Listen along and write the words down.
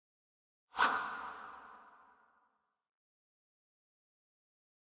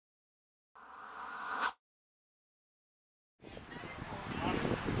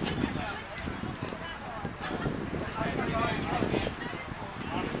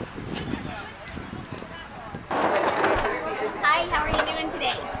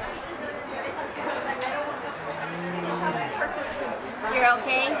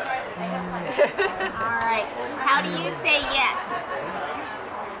how do you say yes?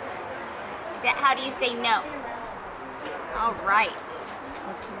 How do you say no? All right.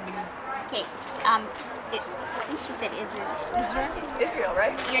 Okay. I think she said Israel. Israel? Israel,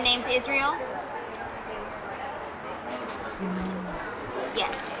 right? Your name's Israel?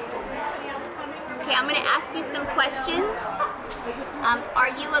 Yes. Okay, I'm going to ask you some questions. Are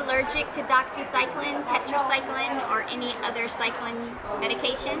you allergic to doxycycline, tetracycline, or any other cycline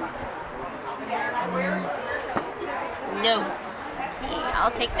medication? No. Okay,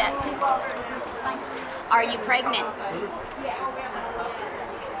 I'll take that too. That's fine. Are you pregnant?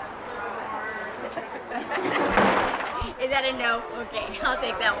 Is that a no? Okay, I'll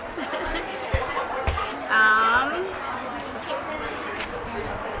take that one.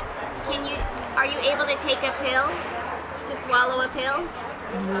 Are you able to take a pill? To swallow a pill?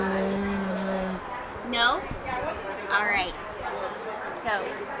 No? All right. So,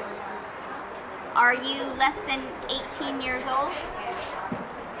 are you less than 18 years old?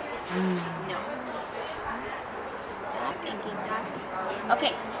 No. Stop thinking toxic.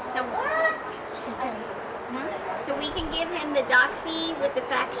 Okay, so so we can give him the doxy with the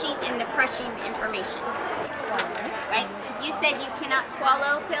fact sheet and the crushing information. Right? You said you cannot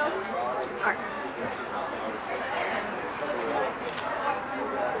swallow pills? Or,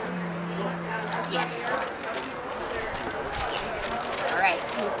 yes. Yes. All right.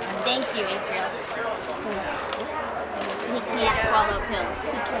 Thank you, Israel. So, he can't swallow pills.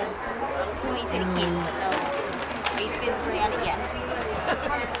 He can. No, he said he can't. So, are you physically on a yes?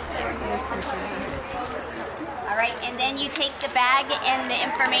 This confusing. All right, and then you take the bag and the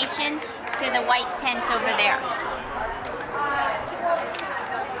information to the white tent over there.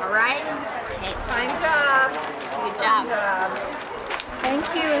 All right? Okay. Fine job. Good job. Thank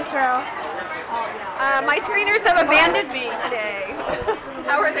you, Israel. My screeners have abandoned me today.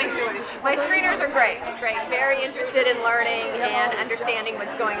 How are they doing? My screeners are great. Great. Very interested in learning and understanding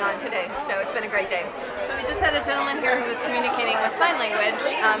what's going on today. So it's been a great day. So we just had a gentleman here who was communicating with sign language.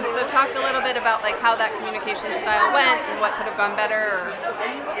 So talk a little bit about like how that communication style went and what could have gone better.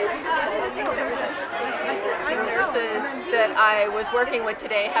 Nurses that I was working with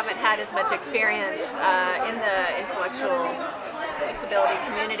today haven't had as much experience in the intellectual disability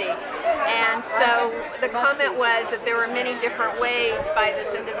community, and so the comment was that there were many different ways by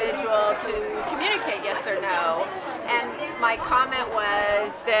this individual to communicate yes or no, and my comment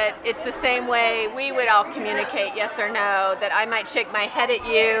was that it's the same way we would all communicate yes or no, that I might shake my head at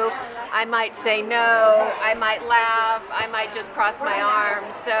you, I might say no, I might laugh, I might just cross my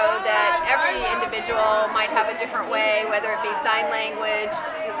arms, so that every individual might have a different way, whether it be sign language,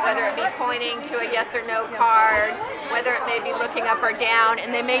 whether it be pointing to a yes or no card, whether it may be looking up or down,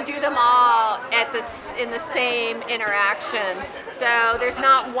 and they may do them all in the same interaction. So there's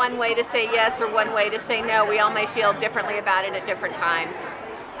not one way to say yes or one way to say no. We all may feel differently about it at different times.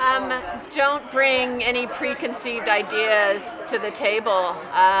 Don't bring any preconceived ideas to the table.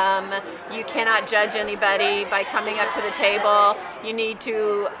 You cannot judge anybody by coming up to the table. You need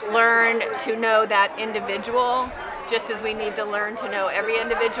to learn to know that individual, just as we need to learn to know every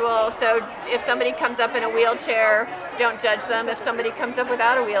individual. So if somebody comes up in a wheelchair, don't judge them. If somebody comes up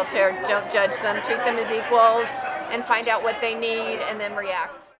without a wheelchair, don't judge them. Treat them as equals and find out what they need and then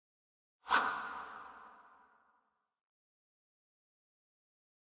react.